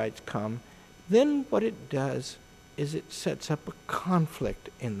positive rights come, then what it does is it sets up a conflict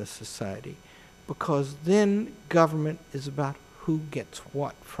in the society, because then government is about who gets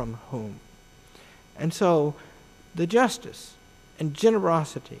what from whom. And so the justice and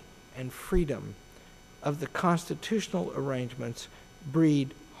generosity and freedom of the constitutional arrangements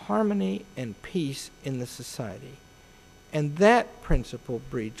breed harmony and peace in the society. And that principle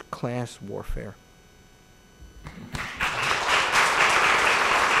breeds class warfare.